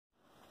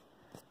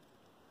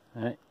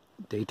Alright,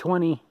 day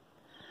 20.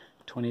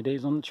 20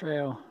 days on the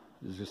trail.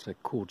 This is just a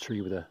cool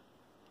tree with a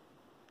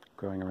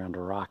growing around a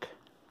rock.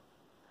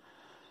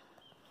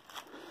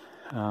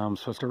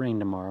 Supposed to rain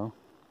tomorrow.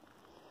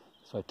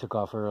 So I took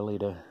off early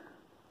to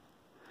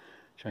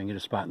try and get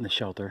a spot in the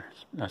shelter.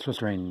 It's not supposed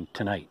to rain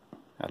tonight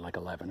at like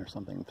 11 or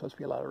something. It's supposed to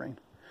be a lot of rain.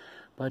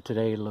 But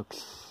today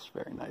looks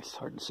very nice.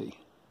 Hard to see.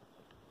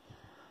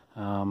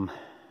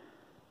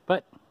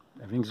 But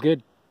everything's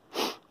good.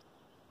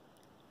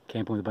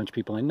 Camping with a bunch of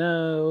people I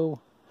know.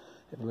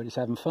 Everybody's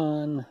having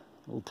fun.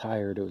 A little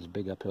tired. It was a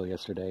big uphill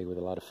yesterday with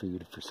a lot of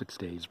food for 6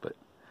 days, but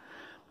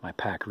my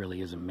pack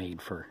really isn't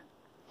made for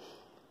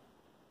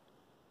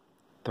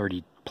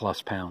 30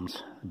 plus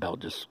pounds. The belt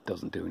just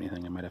doesn't do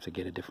anything. I might have to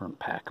get a different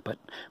pack, but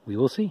we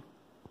will see.